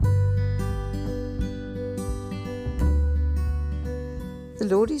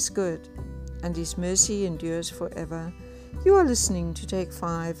The Lord is good, and His mercy endures forever. You are listening to Take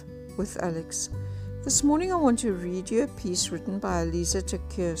 5 with Alex. This morning I want to read you a piece written by Elisa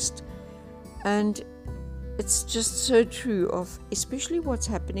Kirst, and it's just so true of especially what's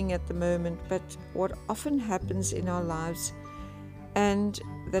happening at the moment, but what often happens in our lives and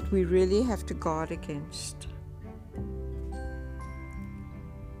that we really have to guard against.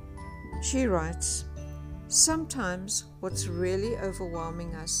 She writes, "Sometimes what's really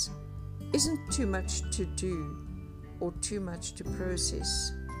overwhelming us isn't too much to do or too much to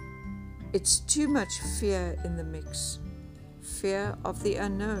process. It's too much fear in the mix. Fear of the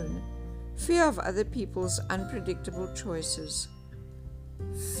unknown, fear of other people's unpredictable choices,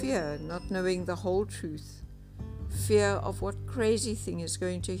 fear not knowing the whole truth, fear of what crazy thing is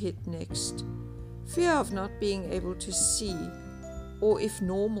going to hit next, fear of not being able to see or if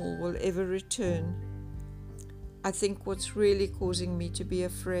normal will ever return. I think what's really causing me to be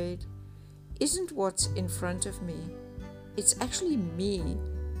afraid isn't what's in front of me. It's actually me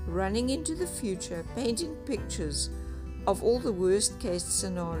running into the future, painting pictures of all the worst case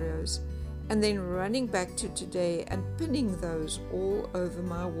scenarios, and then running back to today and pinning those all over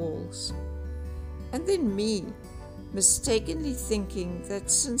my walls. And then me mistakenly thinking that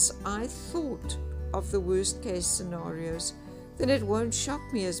since I thought of the worst case scenarios, then it won't shock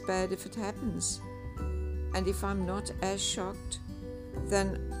me as bad if it happens. And if I'm not as shocked,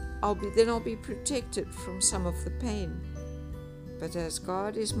 then I'll be protected from some of the pain. But as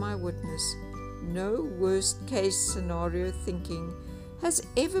God is my witness, no worst case scenario thinking has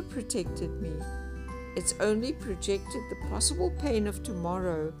ever protected me. It's only projected the possible pain of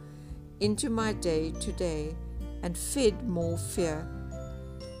tomorrow into my day today and fed more fear.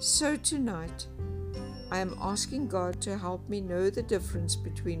 So tonight, I am asking God to help me know the difference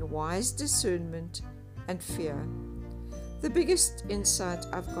between wise discernment and fear. The biggest insight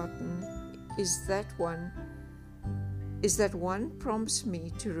I've gotten is that one prompts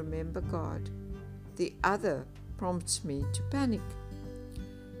me to remember God. The other prompts me to panic.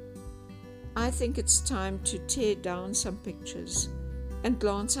 I think it's time to tear down some pictures and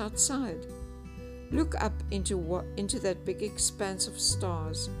glance outside. Look up into that big expanse of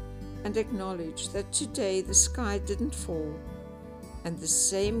stars and acknowledge that today the sky didn't fall, and the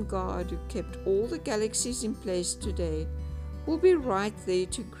same God who kept all the galaxies in place today will be right there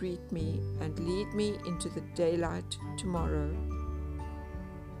to greet me and lead me into the daylight tomorrow."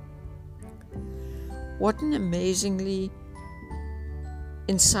 What an amazingly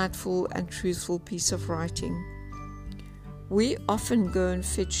insightful and truthful piece of writing. We often go and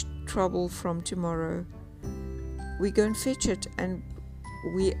fetch trouble from tomorrow. We go and fetch it and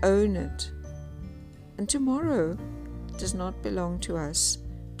we own it. And tomorrow does not belong to us.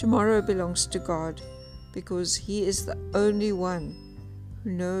 Tomorrow belongs to God, because He is the only one who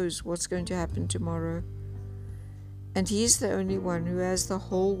knows what's going to happen tomorrow. And He is the only one who has the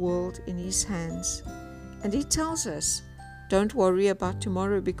whole world in His hands. And He tells us, don't worry about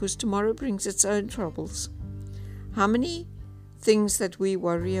tomorrow, because tomorrow brings its own troubles. How many things that we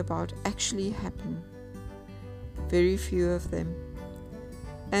worry about actually happen? Very few of them.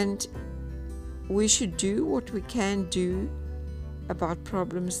 And we should do what we can do about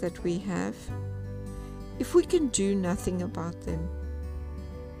problems that we have. If we can do nothing about them,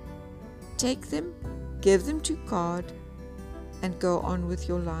 take them, give them to God, and go on with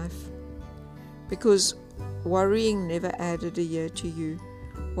your life. Because worrying never added a year to you.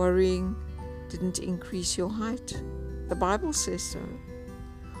 Worrying didn't increase your height. The Bible says so.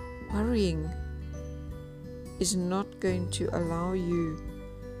 Worrying is not going to allow you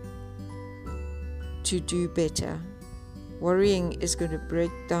to do better. Worrying is going to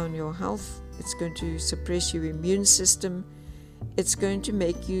break down your health. It's going to suppress your immune system. It's going to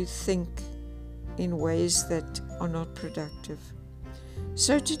make you think in ways that are not productive.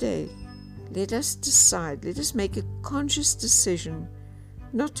 So today, let us decide, let us make a conscious decision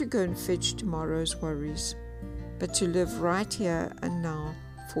not to go and fetch tomorrow's worries, but to live right here and now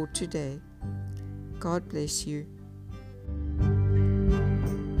for today. God bless you.